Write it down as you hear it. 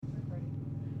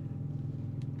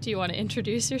Do you want to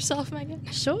introduce yourself, Megan?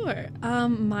 Sure.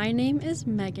 My name is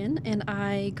Megan, and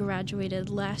I graduated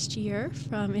last year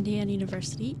from Indiana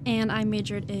University, and I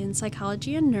majored in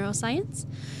psychology and neuroscience,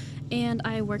 and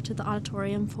I worked at the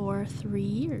auditorium for 3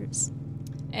 years.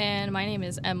 And my name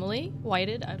is Emily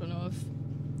Whited. I don't know if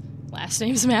last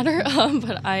names matter,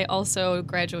 but I also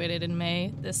graduated in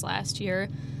May this last year,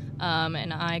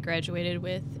 and I graduated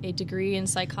with a degree in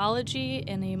psychology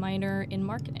and a minor in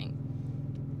marketing.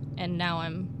 And now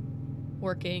I'm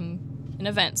working in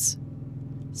events,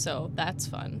 so that's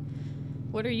fun.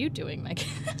 What are you doing, Megan?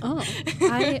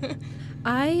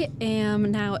 I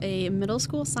am now a middle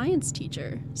school science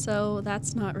teacher, so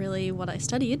that's not really what I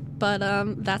studied, but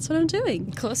that's what I'm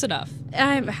doing. Close enough.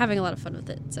 I'm having a lot of fun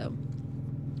with it, so.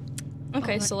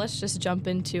 Okay, so let's just jump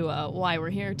into why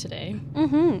we're here today.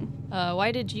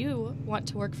 Why did you want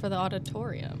to work for the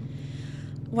auditorium?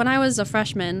 When I was a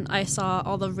freshman, I saw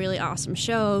all the really awesome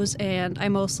shows, and I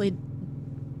mostly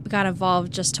got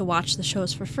involved just to watch the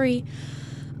shows for free.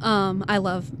 I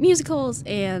love musicals,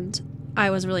 and I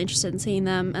was really interested in seeing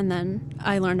them, and then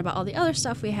I learned about all the other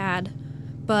stuff we had.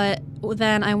 But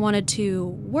then I wanted to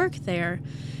work there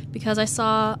because I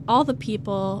saw all the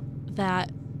people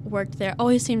that worked there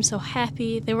always seemed so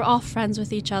happy. They were all friends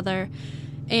with each other,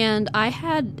 and I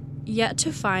had yet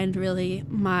to find really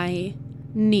my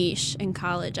niche in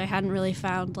college. I hadn't really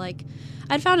found,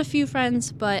 I'd found a few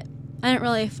friends, but I didn't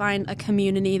really find a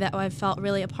community that I felt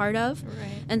really a part of.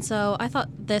 Right. And so I thought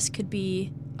this could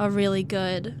be a really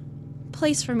good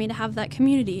place for me to have that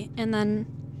community. And then,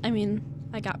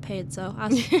 I got paid, so I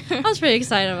was pretty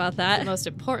excited about that. The most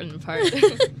important part.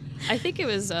 I think it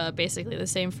was basically the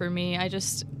same for me. I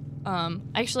just,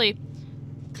 actually,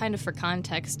 kind of for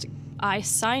context, I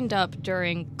signed up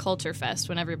during Culture Fest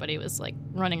when everybody was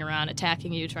running around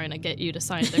attacking you, trying to get you to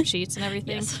sign their sheets and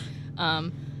everything. Yes.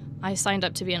 I signed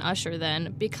up to be an usher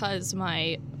then because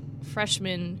my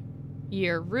freshman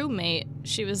year roommate,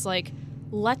 she was like,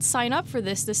 let's sign up for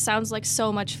this. This sounds like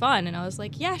so much fun. And I was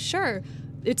like, yeah, sure.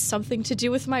 It's something to do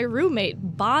with my roommate,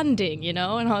 bonding, And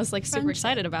I was super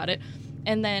excited about it.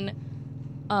 And then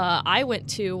I went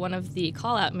to one of the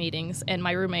call-out meetings, and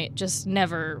my roommate just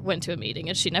never went to a meeting,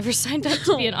 and she never signed up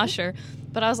to be an usher.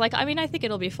 But I was like, I think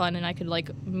it'll be fun, and I could,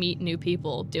 meet new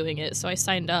people doing it. So I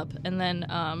signed up, and then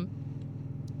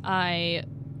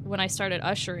when I started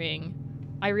ushering,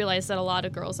 I realized that a lot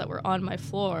of girls that were on my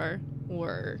floor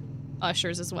were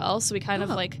ushers as well. So we kind of,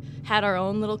 had our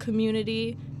own little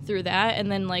community through that. And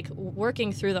then,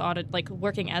 working through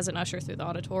working as an usher through the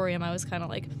auditorium, I was kind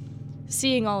of,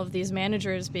 seeing all of these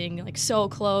managers being so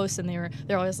close, and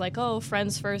they're always oh,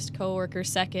 friends first,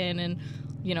 coworkers second, and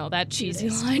that cheesy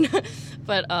line.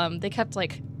 But they kept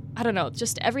I don't know,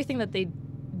 just everything that they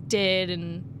did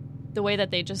and the way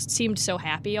that they just seemed so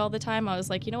happy all the time. I was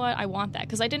like, you know what, I want that,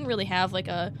 because I didn't really have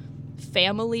a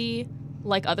family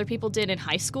like other people did in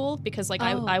high school, because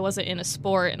I wasn't in a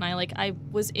sport, and I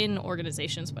was in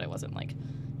organizations, but I wasn't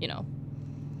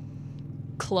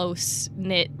close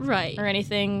knit right or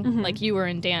anything. Mm-hmm. You were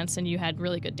in dance and you had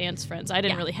really good dance friends. I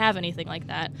didn't really have anything like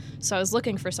that, so I was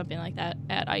looking for something like that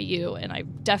at IU, and I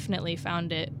definitely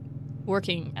found it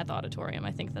working at the auditorium.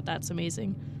 I think that that's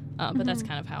amazing, but that's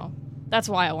kind of that's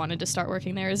why I wanted to start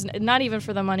working there, is not even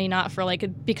for the money, not for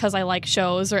because I like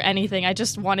shows or anything. I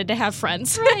just wanted to have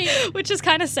friends, right? Which is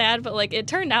kind of sad, but it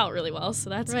turned out really well,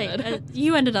 so that's right. good.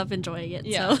 You ended up enjoying it.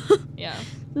 Yeah. So. Yeah.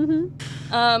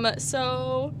 Mm-hmm.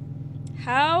 So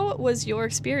how was your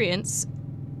experience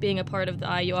being a part of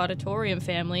the IU Auditorium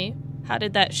family? How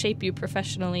did that shape you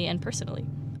professionally and personally?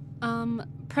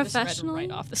 Professionally? Just read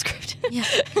right off the script. Yeah,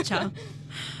 good job.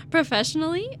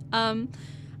 Professionally,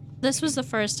 this was the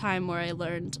first time where I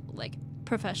learned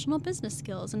professional business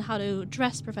skills and how to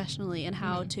dress professionally and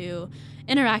how to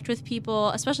interact with people,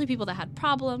 especially people that had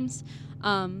problems,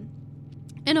 in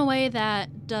a way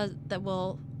that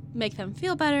will make them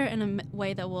feel better, in a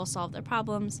way that will solve their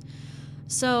problems.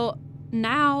 So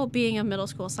now, being a middle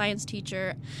school science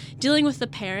teacher, dealing with the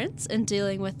parents and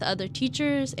dealing with the other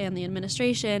teachers and the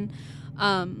administration,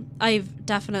 I've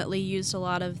definitely used a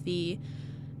lot of the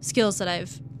skills that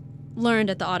I've learned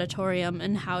at the auditorium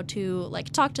and how to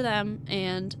talk to them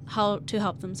and how to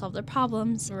help them solve their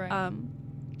problems. Right.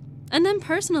 And then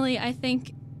personally, I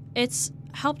think it's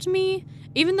helped me,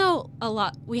 even though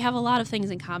we have a lot of things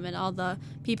in common, all the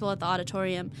people at the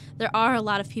auditorium. There are a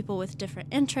lot of people with different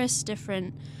interests,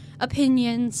 different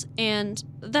opinions, and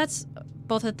that's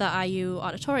both at the IU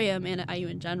auditorium and at IU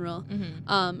in general.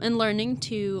 And learning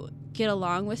to get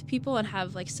along with people and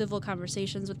have civil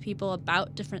conversations with people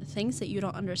about different things that you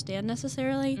don't understand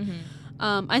necessarily.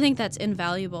 I think that's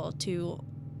invaluable to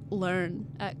learn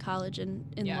at college and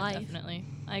in Yeah, life. definitely.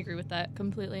 I agree with that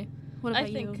completely. What about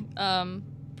I think you?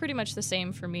 pretty much the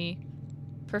same for me.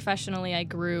 Professionally, I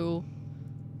grew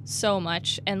so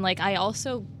much, and like I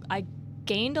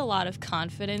gained a lot of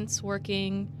confidence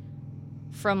working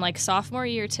from like sophomore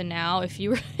year to now. If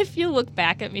you look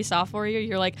back at me sophomore year,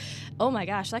 you're like, oh my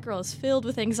gosh, that girl is filled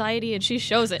with anxiety and she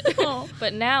shows it. Oh.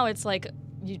 But now it's like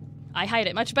I hide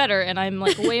it much better, and I'm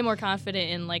like way more confident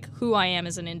in like who I am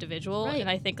as an individual. Right. And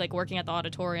I think like working at the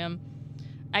auditorium,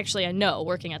 actually I know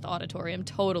working at the auditorium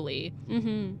totally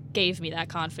gave me that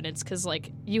confidence, because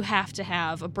like you have to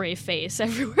have a brave face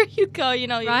everywhere you go, you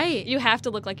know. Right. You have to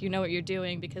look like you know what you're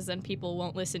doing, because then people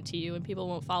won't listen to you and people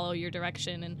won't follow your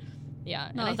direction. And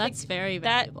yeah, No, and I that's think very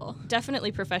that valuable.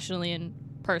 definitely professionally and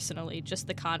personally, just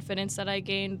the confidence that I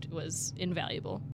gained was invaluable.